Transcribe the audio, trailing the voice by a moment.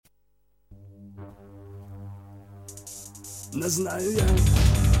Не знаю як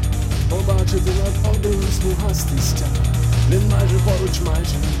побачити над одним смугастий стяг. Він майже поруч,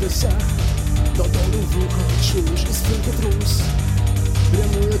 майже досяг. Додолу вухо чуєш і спинки трус.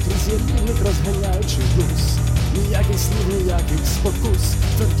 Прямує крізь ялівник, розганяючи блюз. Ніяких слів, ніяких спокус.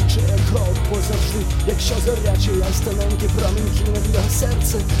 Твердіче як кров позавжди. Якщо зарячий я стоненький промінь кинув його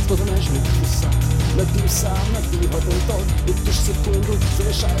серце з позамежних висот. Напівсам, напівготентот. І в ту ж секунду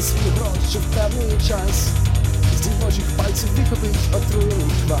залишає свій гроз, що в певний час з дівочих пальців вихопить отруєний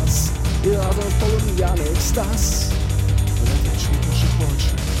квас. І разом полум'яний екстаз. Летячи дуже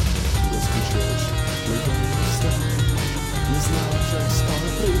хоче, розключуєш, не довго. Не знала вже, скоро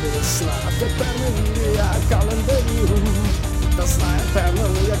прийде весна. А тепер не вірю я календарю. Та знаю певно,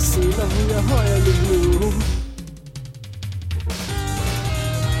 як сильно його я люблю.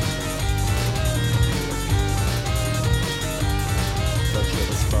 Та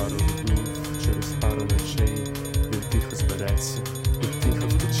через пару днів, через пару ночей він тихо збереться, він тихо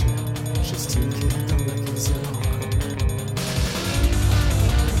втече, що стільки далеких зірок.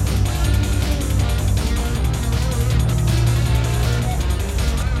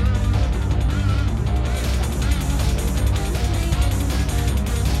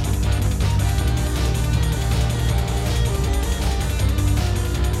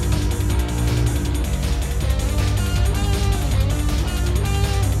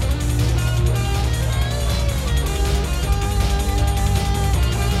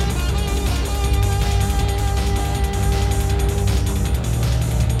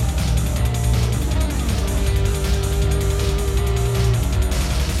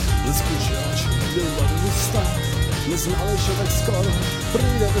 Не знали, що так скоро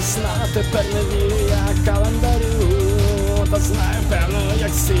прийде весна. Тепер не вірю я календарю. Та знаю певно,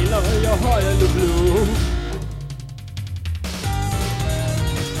 як сильно його я люблю.